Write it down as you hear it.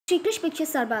ஸ்ரீ கிருஷ்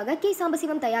pictures சார்பாக K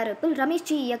Sambasivam தயாரிப்பில் Ramesh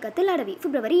G இயக்கத்தில் அடவி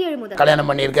பிப்ரவரி 7 முதல். கல்யாணம்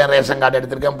பண்ணியிருக்கேன், ரேஷன் கார்டு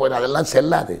எடுத்திருக்கேன், போய் அதெல்லாம்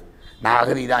செல்லாது. நான்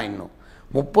அகதி தான். இன்னும்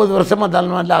 30 வருஷமாக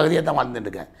தமிழ்நாட்டில் அகதியாக தான்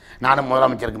வாழ்ந்துட்டுருக்கேன். நானும்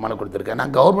முதலமைச்சருக்கு மனு கொடுத்துருக்கேன்,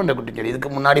 நான் கவர்மெண்ட்டை குட்டிச்சொல்லி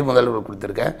இதுக்கு முன்னாடி முதல்வர்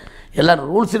கொடுத்துருக்கேன். எல்லாம்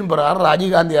ரூல்ஸின் பிரகாரம்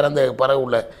ராஜீவ்காந்தி இறந்த பிறகு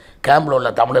உள்ள கேம்பில்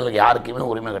உள்ள தமிழர்களுக்கு யாருக்குமே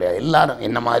உரிமை கிடையாது. எல்லோரும்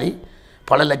என்ன மாதிரி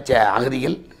பல லட்ச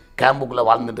அகதிகள் கேம்புக்குள்ளே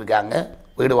வாழ்ந்துட்டுருக்காங்க.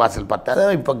 வீடு வாசல்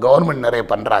பத்தாத இப்போ கவர்மெண்ட் நிறைய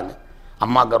பண்ணுறாங்க.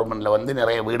 அம்மா கவர்மெண்ட்டில் வந்து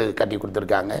நிறைய வீடு கட்டி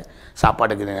கொடுத்துருக்காங்க,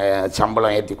 சாப்பாட்டுக்கு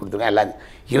சம்பளம் ஏற்றி கொடுத்துருக்காங்க. எல்லாம்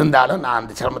இருந்தாலும் நான்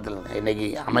அந்த சிரமத்தில் இருக்கேன். இன்றைக்கி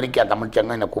அமெரிக்கா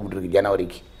தமிழ்ச்சங்கம் என்னை கூப்பிட்டுருக்கு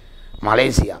ஜனவரிக்கு.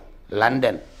 மலேசியா,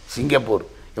 லண்டன், சிங்கப்பூர்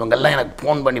இவங்கெல்லாம் எனக்கு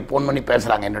ஃபோன் பண்ணி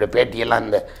பேசுகிறாங்க. என்னுடைய பேட்டியெல்லாம்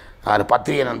இந்த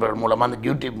பத்திரிகை நண்பர்கள் மூலமாக அந்த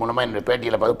யூடியூப் மூலமாக என்னுடைய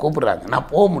பேட்டியில் பார்த்து கூப்பிட்றாங்க. நான்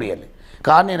போக முடியாது.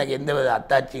 காரணம் எனக்கு எந்த வித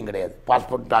அத்தாட்சியும் கிடையாது.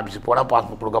 பாஸ்போர்ட் ஆஃபீஸுக்கு போனால்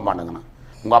பாஸ்போர்ட் கொடுக்க மாட்டேங்கண்ணா.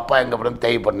 உங்கள் அப்பா எங்கே போய்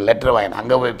தேவைப்படணும் லெட்டர் வாங்கினேன்.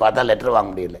 அங்கே போய் பார்த்தா லெட்டர் வாங்க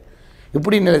முடியல.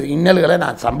 இப்படி இன்னல்களை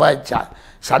நான்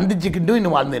சந்திச்சுக்கிட்டும்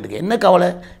இன்னும் வாழ்ந்துட்டுருக்கேன். என்ன கவலை?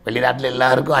 வெளிநாட்டில்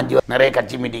எல்லாருக்கும் 5 நிறைய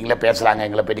கட்சி மீட்டிங்கில் பேசுகிறாங்க.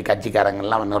 எங்களை பற்றி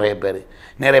கட்சிக்காரங்கள்லாம் நிறைய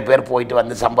பேர் போயிட்டு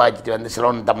வந்து சம்பாதிச்சுட்டு வந்து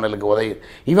சிலோன் தமிழர்களுக்கு உதவி.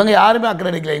 இவங்க யாருமே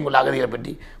அக்கறை எடுக்கல. எங்களை அகதிகளை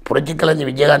பற்றி புரட்சி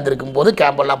கலைஞர் விஜயகாந்த் இருக்கும்போது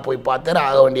கேம்பெல்லாம் போய் பார்த்தாரு,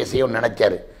 ஆக வேண்டிய செய்யணும்னு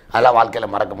நினச்சாரு. அதெல்லாம்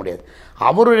வாழ்க்கையில் மறக்க முடியாது.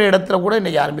 அவருடைய இடத்துல கூட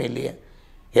இன்றைக்கி யாருமே இல்லையே.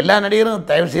 எல்லா நடிகரும்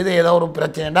தயவு செய்து ஏதோ ஒரு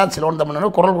பிரச்சனைனா சிலோன்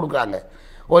தமிழர்கள் குரல் கொடுக்குறாங்க.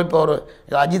 இப்போ ஒரு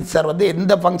அஜித் சார் வந்து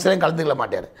எந்த ஃபங்க்ஷனையும் கலந்துக்கல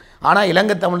மாட்டார். ஆனால்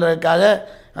இலங்கை தமிழருக்காக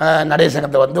நடேச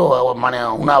சங்கத்தை வந்து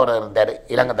உண்ணாவிரதம் இருந்தார்.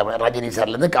 இலங்கை தமிழர் ரஜினி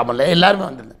சார்லேருந்து கமல் எல்லாருமே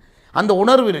வந்திருந்தேன். அந்த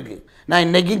உணர்வு இருக்குது. நான்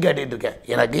இன்றைக்கும் கேட்டுட்ருக்கேன்,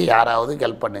 எனக்கு யாராவது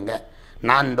ஹெல்ப் பண்ணுங்கள்.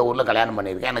 நான் இந்த ஊரில் கல்யாணம்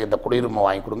பண்ணியிருக்கேன், எனக்கு இந்த குடியுரிமை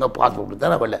வாங்கி கொடுங்க, பாஸ்போர்ட்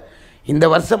கொடுத்தா நான் இல்லை. இந்த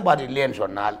வருஷம் பாரு இல்லைன்னு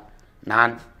சொன்னால்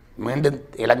நான் மீண்டும்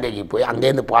இலங்கைக்கு போய்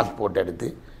அங்கேருந்து பாஸ்போர்ட் எடுத்து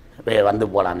வந்து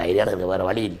போகலான்னு ஐடியா. எனக்கு வேறு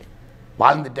வழி இல்லை.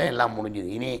 வாழ்ந்துட்டேன், எல்லாம் முடிஞ்சுது.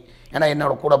 இனி ஏன்னா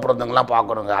என்னோடய கூட பிறந்தவங்களாம்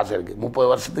பார்க்கணுங்க ஆசை இருக்குது. 30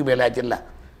 வருஷத்துக்கு மேலே ஆச்சு இல்லை.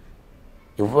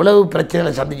 இவ்வளவு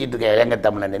பிரச்சனைகளை சந்திச்சுட்டு இருக்கேன். இலங்கை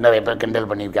தமிழன் நிறைய பேர் கிண்டல்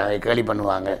பண்ணியிருக்காங்க, கேலி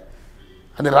பண்ணுவாங்க.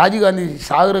 அந்த ராஜீவ்காந்தி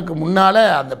சாகருக்கு முன்னால்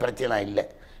அந்த பிரச்சனைலாம் இல்லை.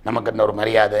 நமக்கு இந்த ஒரு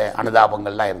மரியாதை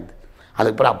அனுதாபங்கள்லாம் இருந்து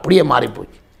அதுக்கப்புறம் அப்படியே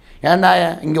மாறிப்போச்சு. ஏன்னா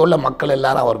இங்கே உள்ள மக்கள்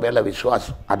எல்லாரும் அவர் பேரில்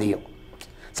விசுவாசம் அதிகம்.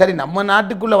 சரி, நம்ம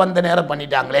நாட்டுக்குள்ளே வந்த நேரம்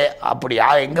பண்ணிட்டாங்களே, அப்படி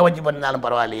எங்கே வச்சு பண்ணினாலும்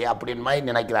பரவாயில்லையே அப்படின்னு மாதிரி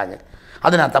நினைக்கிறாங்க.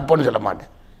 அது நான் தப்புன்னு சொல்ல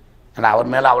மாட்டேன். ஏன்னா அவர்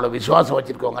மேலே அவ்வளோ விசுவாசம்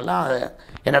வச்சுருக்கவங்கெல்லாம்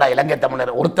என்னடா இலங்கை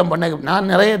தமிழர் ஒருத்தம் பண்ண நான்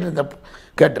நிறைய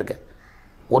கேட்டிருக்கேன்.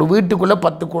 ஒரு வீட்டுக்குள்ளே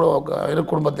 10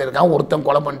 குடும்பத்தில் இருக்காங்க, ஒருத்தன்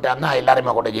கொலை பண்ணிட்டாருன்னா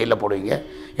எல்லாருமே கூட ஜெயிலில் போடுவீங்க,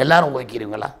 எல்லோரும்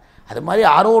ஒதுக்கிடுவீங்களா? அது மாதிரி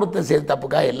யாரோ ஒருத்தர் செய்த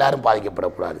தப்புக்காக எல்லோரும்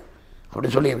பாதிக்கப்படக்கூடாது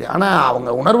அப்படி சொல்லியிருக்கேன். ஆனால்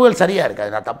அவங்க உணர்வுகள் சரியாக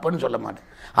இருக்காது, நான் தப்புன்னு சொல்ல மாட்டேன்.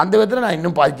 அந்த விதத்தில் நான்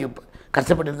இன்னும்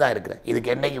கஷ்டப்பட்டு தான் இருக்கிறேன்.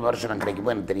 இதுக்கு என்றைக்கு விமர்சனம்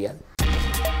கிடைக்குமோ எனக்கு தெரியாது.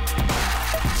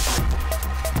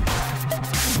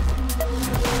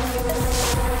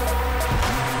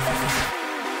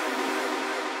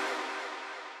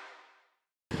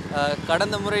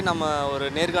 கடந்த முறை நம்ம ஒரு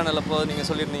நேர்காணலில் போது நீங்கள்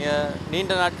சொல்லியிருந்தீங்க,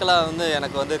 நீண்ட நாட்களாக வந்து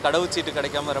எனக்கு வந்து கடவுச்சீட்டு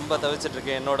கிடைக்காம ரொம்ப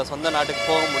தவிச்சிட்ருக்கேன், என்னோடய சொந்த நாட்டுக்கு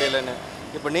போக முடியலைன்னு.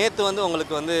 இப்போ நேற்று வந்து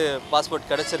உங்களுக்கு வந்து பாஸ்போர்ட்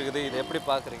கிடச்சிருக்குது, இது எப்படி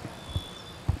பார்க்குறீங்க?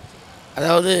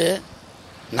 அதாவது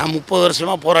நான் 30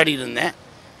 வருஷமாக போராடிட்டு இருந்தேன்.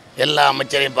 எல்லா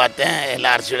அமைச்சரையும் பார்த்தேன்,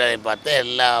 எல்லா அரசியலையும் பார்த்தேன்,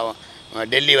 எல்லா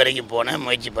டெல்லி வரைக்கும் போனேன்,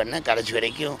 முயற்சி பண்ணேன். கடைசி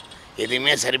வரைக்கும்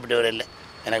எதுவுமே சரிப்பட்டு வரல.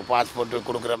 எனக்கு பாஸ்போர்ட்டு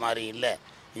கொடுக்குற மாதிரி இல்லை.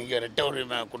 இங்கே ரெட்டை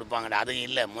உரிமை கொடுப்பாங்க, அதுவும்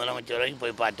இல்லை. முதலமைச்சர் வரைக்கும்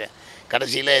போய் பார்த்தேன்.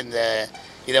 கடைசியில்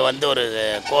இதை வந்து ஒரு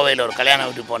கோவையில் ஒரு கல்யாணம்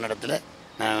வீட்டுக்கு போன இடத்துல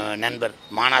நண்பர்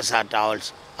மானாசா டிராவல்ஸ்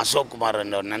அசோக்குமார்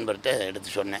என்ற ஒரு நண்பர்கிட்ட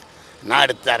எடுத்து சொன்னேன். நான்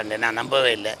எடுத்து தரேன், நான்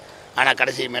நம்பவே இல்லை. ஆனால்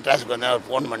கடைசி மெட்ராஸுக்கு வந்து அவர்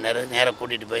ஃபோன் பண்ணார். நேராக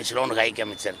கூட்டிகிட்டு போய் சிலோன் ஹை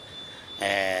கமிஷனர்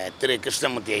திரு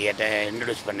கிருஷ்ணமூர்த்தி ஐயாட்ட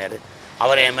இன்ட்ரடியூஸ் பண்ணார்.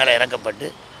 அவர் என் மேலே இறக்கப்பட்டு,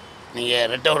 நீங்கள்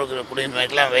ரெட்டை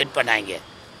குடியுரிமைக்கெலாம் வெயிட் பண்ணாங்க,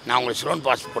 நான் உங்களுக்கு சிலோன்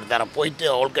பாஸ்போர்ட் தரேன், போயிட்டு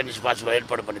ஆல் கண்டிஷன் பாஸ்போர்ட்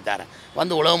ஏற்பாடு பண்ணி தரேன்,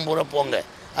 வந்து உலகம் பூரா போங்க,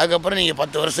 அதுக்கப்புறம் நீங்கள்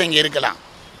 10 வருஷம் இங்கே இருக்கலாம்,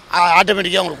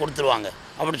 ஆட்டோமேட்டிக்காக உங்களுக்கு கொடுத்துருவாங்க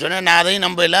அப்படி சொன்னேன். நான் அதையும்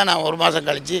நம்பல. நான் 1 மாதம்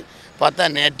கழித்து பார்த்தா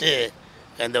நேற்று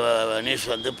இந்த நியூஸ்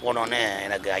வந்து போனோன்னே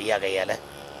எனக்கு ஐயா கையால்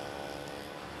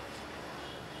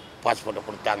பாஸ்போர்ட்டை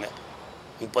கொடுத்தாங்க.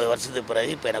 30 வருஷத்துக்கு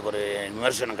பிறகு இப்போ எனக்கு ஒரு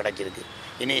விமர்சனம் கிடச்சிருக்கு.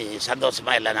 இனி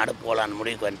சந்தோஷமாக எல்லா நாடும் போகலான்னு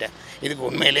முடிவுக்கு வந்துட்டேன். இதுக்கு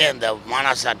உண்மையிலே அந்த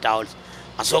மானாசா டிராவல்ஸ்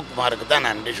அசோக்குமாருக்கு தான்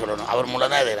நான் நன்றி சொல்லணும். அவர்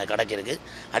மூலம் தான் இது எனக்கு கிடச்சிருக்கு.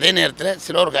 அதே நேரத்தில்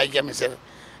சிலோர் ஹை கமிஷனர்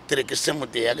திரு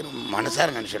கிருஷ்ணமூர்த்தியாக மனசார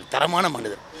நன்றி சொல்லு. தரமான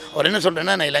மனிதர். அவர் என்ன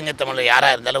சொல்கிறேன்னா, நான் இலங்கை தமிழில்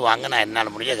யாராக இருந்தாலும் வாங்க, நான்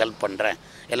என்னால் முடிய ஹெல்ப் பண்ணுறேன்,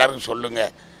 எல்லாருக்கும்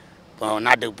சொல்லுங்கள், இப்போ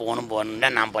நாட்டுக்கு போகணுன்னா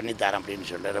நான் பண்ணித்தரேன் அப்படின்னு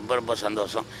சொல்கிறேன். ரொம்ப ரொம்ப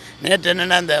சந்தோஷம். நேற்று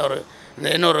என்னென்னா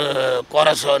இன்னொரு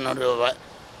கோரஸோ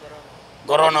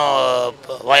கொரோனா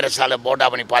வைரஸால் போண்டா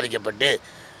பண்ணி பாதிக்கப்பட்டு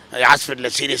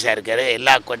ஹாஸ்பிட்டலில் சீரியஸாக இருக்கார்,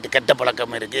 எல்லா கெட்ட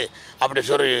பழக்கமும் இருக்குது அப்படி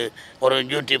சொல்லி ஒரு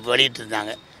யூடியூப்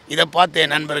வெளியிட்டிருந்தாங்க. இதை பார்த்து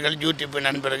என் நண்பர்கள், யூடியூப்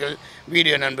நண்பர்கள்,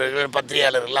 வீடியோ நண்பர்கள்,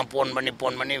 பத்திரிகையாளர்கள்லாம் ஃபோன்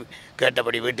பண்ணி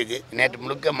கேட்டபடி வீட்டுக்கு நேற்று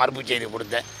முழுக்க மறுப்பு செய்தி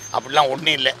கொடுத்தேன். அப்படிலாம்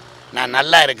ஒன்றும் இல்லை, நான்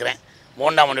நல்லா இருக்கிறேன்.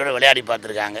 போண்டா மணியோட விளையாடி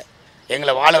பார்த்துருக்காங்க.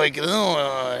 எங்களை வாழ வைக்கிறதும்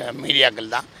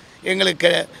மீடியாக்கள் தான்.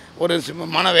 எங்களுக்கு ஒரு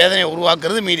மனவேதனையை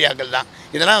உருவாக்குறது மீடியாக்கள் தான்.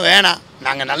 இதெல்லாம் வேணாம்.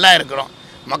 நாங்கள் நல்லா இருக்கிறோம்.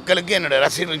 மக்களுக்கு என்னோடய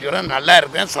ரசிகர்களுக்கு சொல்கிறேன், நல்லா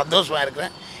இருக்கிறேன், சந்தோஷமாக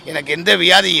இருக்கிறேன். எனக்கு எந்த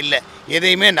வியாதியும் இல்லை.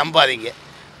 எதையுமே நம்பாதீங்க.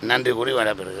 நன்றி கூறி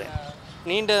விடைபெறுகிறேன்.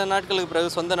 நீண்ட நாட்களுக்கு பிறகு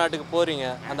சொந்த நாட்டுக்கு போகிறீங்க.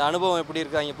 அந்த அனுபவம் எப்படி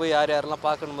இருக்கு? அங்கே போய் யார் யாரெல்லாம்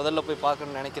பார்க்கணும், முதல்ல போய்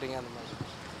பார்க்கணும்னு நினைக்கிறீங்க? அந்த மாதிரி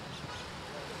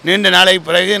நீண்ட நாளைக்கு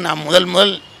பிறகு நான் முதல்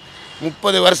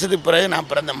 30 வருஷத்துக்கு பிறகு நான்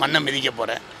பிறந்த மண்ணை மிதிக்க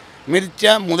போகிறேன்.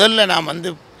 மிதித்தா முதல்ல நான் வந்து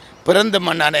பிறந்த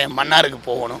மண்ணான என் மன்னாருக்கு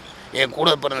போகணும். என் கூட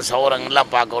பிறந்த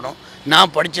சௌரங்கள்லாம் பார்க்கணும்.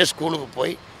 நான் படித்த ஸ்கூலுக்கு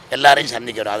போய் எல்லாரையும்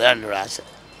சந்திக்கணும். அதுதான் என்னோடய ஆசை.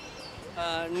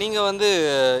 நீங்கள் வந்து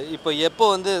இப்போ எப்போ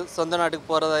வந்து சொந்த நாட்டுக்கு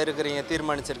போகிறதா இருக்கிறீங்க,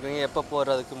 தீர்மானிச்சிருக்கீங்க? எப்போ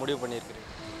போகிறதுக்கு முடிவு பண்ணியிருக்கிறீங்க?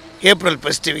 ஏப்ரல்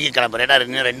ஃபஸ்ட்டு வீக்கு கிளம்புறேன்.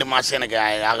 இன்னும் 2 மாதம் எனக்கு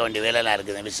ஆக வேண்டிய வேலையெல்லாம்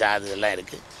இருக்குது. விசா அதெல்லாம்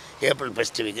இருக்குது. ஏப்ரல்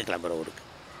ஃபஸ்ட்டு வீக்கு கிளம்புற ஊருக்கு.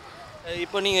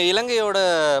 இப்போ நீங்கள் இலங்கையோட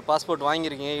பாஸ்போர்ட்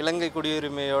வாங்கியிருக்கீங்க, இலங்கை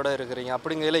குடியுரிமையோடு இருக்கிறீங்க.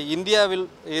 அப்படிங்கையில் இந்தியாவில்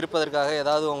இருப்பதற்காக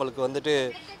ஏதாவது உங்களுக்கு வந்துட்டு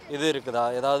இது இருக்குதா?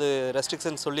 ஏதாவது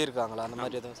ரெஸ்ட்ரிக்ஷன் சொல்லியிருக்காங்களா? அந்த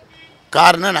மாதிரி எதுவும்?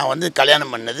 காரணம், நான் வந்து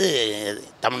கல்யாணம் பண்ணது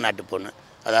தமிழ்நாட்டு பொண்ணு.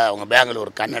 அதாவது அவங்க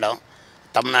பெங்களூர் கன்னடம்,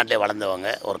 தமிழ்நாட்டிலே வளர்ந்தவங்க.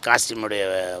 ஒரு காஸ்டியூமுடைய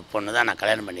பொண்ணு தான் நான்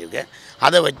கல்யாணம் பண்ணியிருக்கேன்.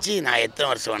 அதை வச்சு நான் எத்தனை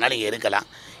வருஷம் வேணாலும் இங்கே இருக்கலாம்.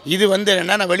 இது வந்து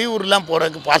என்னென்னா, நான் வெளியூர்லாம்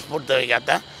போகிறதுக்கு பாஸ்போர்ட்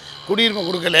தேவைக்காத்தான் குடியுரிமை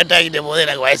கொடுக்க லேட் ஆகிட்டே போது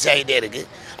எனக்கு வயசாகிட்டே இருக்குது.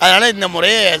 அதனால் இந்த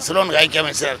முறையே சிலோன் ஹை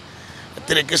கமிஷனர்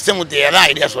திரு கிருஷ்ணமூர்த்தியை தான்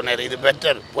ஐடியா சொன்னார். இது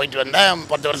பெட்டர், போயிட்டு வந்தால்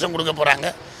 10 வருஷம் கொடுக்க போகிறாங்க,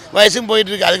 வயசும்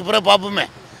போயிட்டுருக்கு, அதுக்கு பிறகு பார்ப்போமே.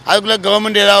 அதுக்குள்ளே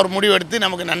கவர்மெண்ட் ஏதாவது ஒரு முடிவு எடுத்து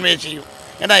நமக்கு நன்மையை செய்யும்.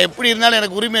 ஏன்னா எப்படி இருந்தாலும்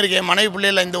எனக்கு உரிமை இருக்கேன். மனைவி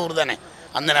பிள்ளைகள் இந்த ஊர் தானே,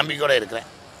 அந்த நம்பிக்கையோடு இருக்கிறேன்.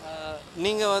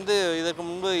 நீங்கள் வந்து இதற்கு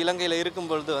முன்பு இலங்கையில் இருக்கும்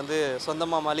பொழுது வந்து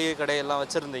சொந்தமாக மளிகை கடையெல்லாம்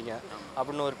வச்சுருந்தீங்க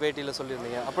அப்படின்னு ஒரு பேட்டியில்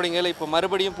சொல்லியிருந்தீங்க. அப்படிங்கிற இப்போ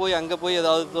மறுபடியும் போய் அங்கே போய்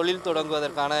ஏதாவது தொழில்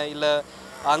தொடங்குவதற்கான, இல்லை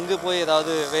அங்கே போய்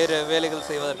ஏதாவது வேறு வேலைகள்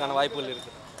செய்வதற்கான வாய்ப்புகள்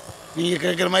இருக்குது? நீங்கள்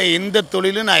கேட்குற மாதிரி எந்த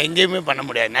தொழிலும் நான் எங்கேயுமே பண்ண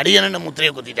முடியாது. நடிகன்னு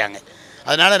முத்திரையை குத்திட்டாங்க.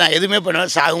 அதனால் நான் எதுவுமே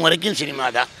பண்ணுவேன். சாகும் வரைக்கும் சினிமா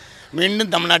தான்.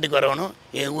 மீண்டும் தமிழ்நாட்டுக்கு வரணும்.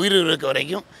 என் உயிர் இருக்க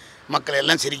வரைக்கும் மக்களை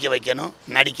எல்லாம் சிரிக்க வைக்கணும்,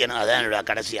 நடிக்கணும். அதுதான் என்னோடய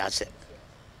கடைசி ஆசை.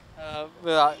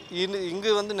 இங்கு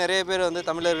வந்து நிறைய பேர் வந்து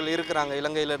தமிழர்கள் இருக்கிறாங்க,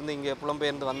 இலங்கையிலேருந்து இங்கே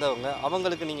புலம்பெயர்ந்து வந்தவங்க.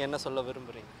 அவங்களுக்கு நீங்கள் என்ன சொல்ல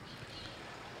விரும்புகிறீங்க?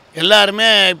 எல்லாருமே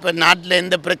இப்போ நாட்டில்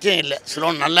எந்த பிரச்சனையும் இல்லை.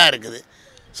 சிலோன் நல்லா இருக்குது.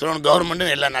 சிலோன்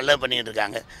கவர்மெண்ட்டும் எல்லாம் நல்லா பண்ணிகிட்டு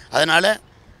இருக்காங்க. அதனால்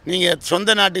நீங்கள்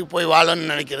சொந்த நாட்டுக்கு போய்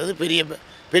வாழணும்னு நினைக்கிறது பெரிய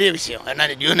பெரிய விஷயம். ஏன்னா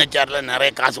யூஎன்ஹெச்ஆரில்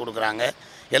நிறைய காசு கொடுக்குறாங்க,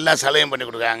 எல்லா சலுகையும் பண்ணி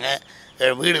கொடுக்குறாங்க,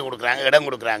 வீடு கொடுக்குறாங்க, இடம்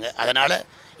கொடுக்குறாங்க. அதனால்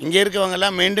இங்கே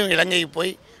இருக்கவங்கெல்லாம் மீண்டும் இலங்கைக்கு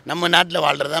போய் நம்ம நாட்டில்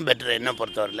வாழ்கிறது தான் பெட்டர் என்னை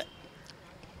பொறுத்தவரையில்.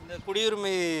 இந்த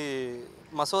குடியுரிமை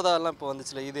மசோதாலாம் இப்போ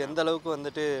வந்துச்சுல, இது எந்த அளவுக்கு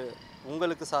வந்துட்டு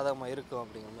உங்களுக்கு சாதகமாக இருக்கும்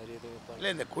அப்படிங்கிற மாதிரி? இது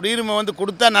இல்லை, இந்த குடியுரிமை வந்து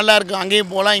கொடுத்தா நல்லாயிருக்கும்.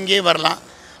 அங்கேயும் போகலாம், இங்கேயும் வரலாம்.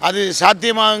 அது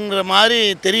சாத்தியமாகுங்கிற மாதிரி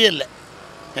தெரியல.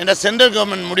 ஏன்னா சென்ட்ரல்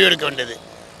கவர்மெண்ட் முடிவெடுக்க வேண்டியது.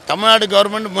 தமிழ்நாடு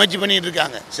கவர்மெண்ட் முயற்சி பண்ணிகிட்டு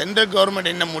இருக்காங்க. சென்ட்ரல்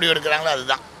கவர்மெண்ட் என்ன முடிவு எடுக்கிறாங்களோ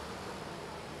அதுதான்.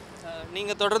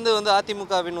 நீங்கள் தொடர்ந்து வந்து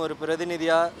அதிமுகவின் ஒரு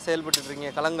பிரதிநிதியாக செயல்பட்டுருக்கீங்க,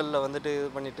 களங்களில் வந்துட்டு இது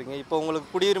பண்ணிட்டுருக்கீங்க. இப்போ உங்களுக்கு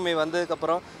குடியுரிமை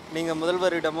வந்ததுக்கப்புறம் நீங்கள்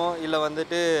முதல்வரிடமோ இல்லை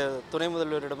வந்துட்டு துணை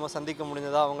முதல்வரிடமோ சந்திக்க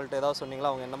முடிஞ்சதா? அவங்கள்ட்ட ஏதாவது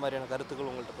சொன்னீங்களா? அவங்க என்ன மாதிரியான கருத்துக்கள்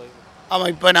உங்கள்கிட்ட போய்?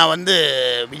 ஆமாம், இப்போ நான் வந்து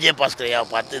விஜயபாஸ்கரையாவை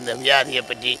பார்த்து இந்த வியாதியை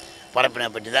பற்றி பரப்பினை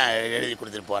பற்றி தான் எழுதி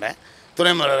கொடுத்துட்டு போகிறேன்.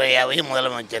 துணை முதல்வரையாவையும்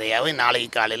முதலமைச்சரையாவையும்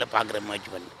நாளைக்கு காலையில் பார்க்குற முயற்சி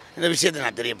பண்ணி இந்த விஷயத்தை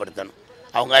நான் தெரியப்படுத்தணும்.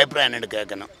 அவங்க அபிப்பிராயம் என்னென்னு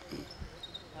கேட்கணும்.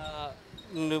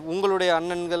 உங்களுடைய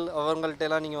அண்ணன்கள்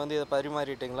அவங்கள்ட்டெல்லாம் நீங்கள் வந்து இதை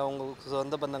பரிமாறிட்டீங்களா? உங்கள்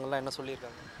சொந்த பந்தங்கள்லாம் என்ன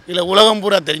சொல்லியிருக்காங்க? இல்லை, உலகம்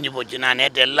பூரா தெரிஞ்சு போச்சு. நான்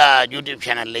நேற்று எல்லா யூடியூப்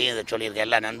சேனல்லையும் இதை சொல்லியிருக்கேன்.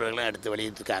 எல்லா நண்பர்களும் எடுத்து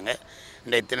வெளியிட்டிருக்காங்க.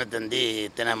 இந்த தினத்தந்தி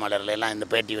தினமலர்லாம் இந்த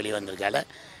பேட்டி வெளியே வந்திருக்கால.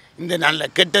 இந்த நல்ல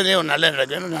கெட்டதே ஒரு நல்ல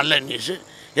நடக்கணும், நல்ல நியூஸு.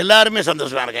 எல்லாருமே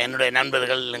சந்தோஷமாக இருக்கேன். என்னுடைய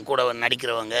நண்பர்கள், கூட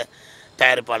நடிக்கிறவங்க,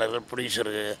 தயாரிப்பாளர்கள்,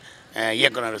 ப்ரொடியூசர்கள்,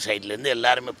 இயக்குனர் சைட்லேருந்து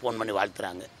எல்லாருமே ஃபோன் பண்ணி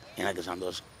வாழ்த்துறாங்க. எனக்கு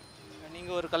சந்தோஷம்.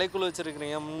 நீங்கள் ஒரு கலைக்குழு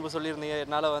வச்சுருக்கிறீங்க, முன்பு சொல்லியிருந்தீங்க,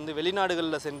 என்னால் வந்து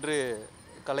வெளிநாடுகளில் சென்று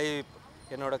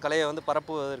என்னோடய கலையை வந்து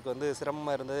பரப்புவதற்கு வந்து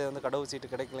சிரமமாக இருந்தது, வந்து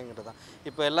கடவுச்சீட்டு கிடைக்கலைங்கிறது தான்.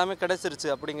 இப்போ எல்லாமே கிடச்சிருச்சு.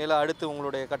 அப்படிங்கிற அடுத்து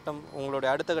உங்களுடைய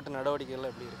அடுத்த கட்ட நடவடிக்கைகள்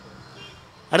எப்படி இருக்குது?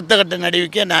 அடுத்த கட்ட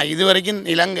நடவடிக்கை, நான் இது வரைக்கும்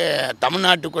இலங்கை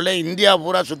தமிழ்நாட்டுக்குள்ளே இந்தியா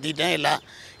பூரா சுற்றிட்டேன்.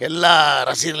 எல்லா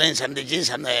ரசிகர்களையும்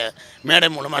சந்தித்து மேடை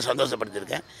மூலமாக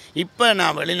சந்தோஷப்படுத்தியிருக்கேன். இப்போ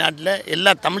நான் வெளிநாட்டில்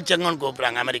எல்லா தமிழ்ச்சங்கம்னு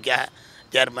கூப்பிட்றாங்க. America,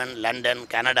 German, London,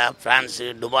 Canada, France,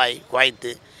 Dubai,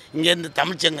 Kuwait, இங்கேருந்து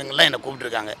தமிழ்ச்சங்கங்கள்லாம் என்னை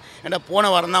கூப்பிட்ருக்காங்க. ஏன்னா போன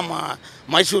வாரம் தான்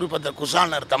மைசூர் பத்திர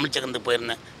குசால்னர் தமிழ்ச்சங்கத்துக்கு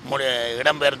போயிருந்தேன்.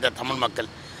 இடம்பெயர்ந்த தமிழ் மக்கள்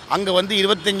அங்கே வந்து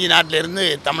 25 நாட்டிலேருந்து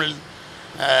தமிழ்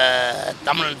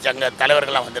சங்க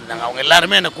தலைவர்கள்லாம் வந்திருந்தாங்க. அவங்க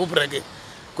எல்லாருமே என்னை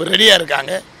கூப்பிட்றதுக்கு ரெடியாக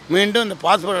இருக்காங்க. மீண்டும் இந்த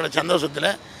பாஸ்போர்ட்டோட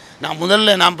சந்தோஷத்தில்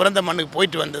நான் பிறந்த மண்ணுக்கு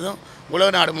போயிட்டு வந்ததும் உலக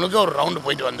நாடு முழுக்க ஒரு ரவுண்டு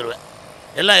போயிட்டு வந்துடுவேன்.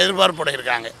 எல்லாம் எதிர்பார்ப்போடு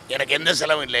இருக்காங்க. எனக்கு எந்த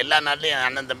செலவும் இல்லை. எல்லா நாட்டிலையும் என்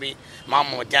அண்ணன் தம்பி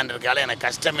மாமன் வச்சான் இருக்கால, எனக்கு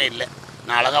கஷ்டமே இல்லை.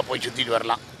 நான் அழகாக போய் சுற்றிட்டு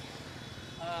வரலாம்.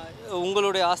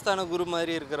 உங்களுடைய ஆஸ்தான குரு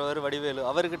மாதிரி இருக்கிறவர் வடிவேலு,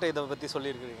 அவர்கிட்ட இதை பற்றி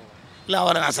சொல்லியிருக்கிறீங்க? இல்லை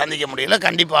அவரை நான் சந்திக்க முடியல.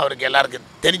 கண்டிப்பாக அவருக்கு எல்லாருக்கும்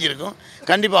தெரிஞ்சிருக்கும்.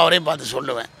 கண்டிப்பாக அவரையும் பார்த்து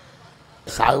சொல்லுவேன்.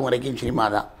 சாகும் வரைக்கும் சினிமா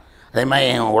தான். அதே மாதிரி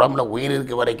என் உடம்புல உயிர்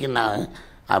இருக்க வரைக்கும்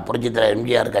நான் புரட்சித்தலைவர்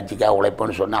எம்ஜிஆர் கட்சிக்காக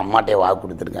உழைப்பேன்னு சொன்னால் அம்மாட்டே வாக்கு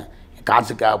கொடுத்துருக்கேன்.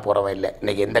 காசுக்காக போகிறவன் இல்லை.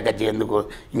 இன்றைக்கி எந்த கட்சியிலேருந்து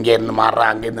இங்கேருந்து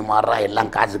மாறுறான் அங்கேருந்து மாறுறான்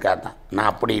எல்லாம் காசுக்காக தான். நான்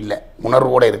அப்படி இல்லை,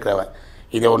 உணர்வோடு இருக்கிறவன்.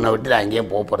 இதை ஒன்றை விட்டு நான்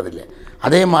எங்கேயும் போகிறதில்லை.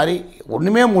 அதே மாதிரி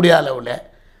ஒன்றுமே முடியாத அளவில்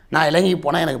நான் இலங்கைக்கு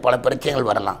போனால் எனக்கு பல பிரச்சனைகள்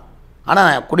வரலாம்.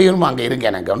 ஆனால் குடியுரிமை அங்கே இருங்க,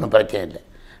 எனக்கு ஒன்றும் பிரச்சனை இல்லை.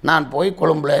 நான் போய்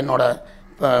கொழும்பில்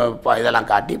என்னோடய இதெல்லாம்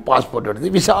காட்டி பாஸ்போர்ட்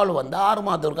எடுத்து விசாவில் வந்து 6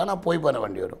 மாதத்துக்கா நான் போய் பண்ண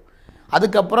வேண்டி வரும்.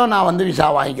 அதுக்கப்புறம் நான் வந்து விசா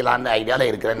வாங்கிக்கலான்னு ஐடியாவில்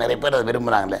இருக்கிறேன். நிறைய பேர் அதை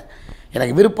விரும்புகிறாங்களே.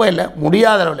 எனக்கு விருப்பம் இல்லை,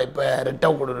 முடியாத அளவில். இப்போ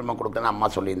ரிட்டர்ன் குடியுரிமை கொடுக்கணும்னு அம்மா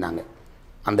சொல்லியிருந்தாங்க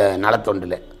அந்த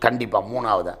நலத்தொண்டில். கண்டிப்பாக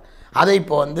 3ஆவதாக அதை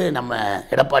இப்போ வந்து நம்ம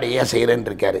எடப்பாடியே செய்கிறேன்னு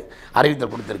இருக்கார்,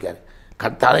 அறிவித்தல் கொடுத்துருக்காரு.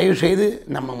 தயவு செய்து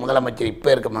நம்ம முதலமைச்சர் இப்போ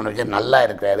இருக்க முதலமைச்சர் நல்லா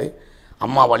இருக்கிறாரு.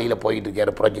 அம்மா வழியில் போய்கிட்டு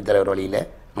இருக்கார், புரட்சித் தலைவர் வழியில்,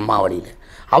 அம்மா வழியில்.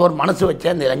 அவர் மனசு வச்ச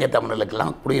அந்த இலங்கை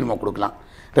தமிழர்களுக்கெல்லாம் குடியுரிமை கொடுக்கலாம்.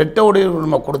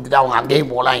 குடியுரிமை கொடுத்துட்டு அவங்க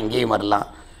அங்கேயும் போகலாம் இங்கேயும் வரலாம்.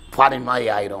 ஃபாரின் மாதிரி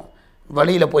ஆயிரும்.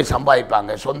 வழியில் போய்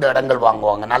சம்பாதிப்பாங்க, சொந்த இடங்கள்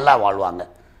வாங்குவாங்க, நல்லா வாழ்வாங்க.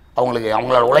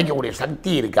 அவங்களோட உழைக்கக்கூடிய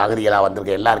சக்தி இருக்குது. அகதிகளாக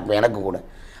வந்திருக்க எல்லாருக்குமே, எனக்கு கூட.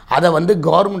 அதை வந்து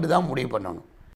கவர்மெண்ட்டு தான் முடிவு பண்ணணும்.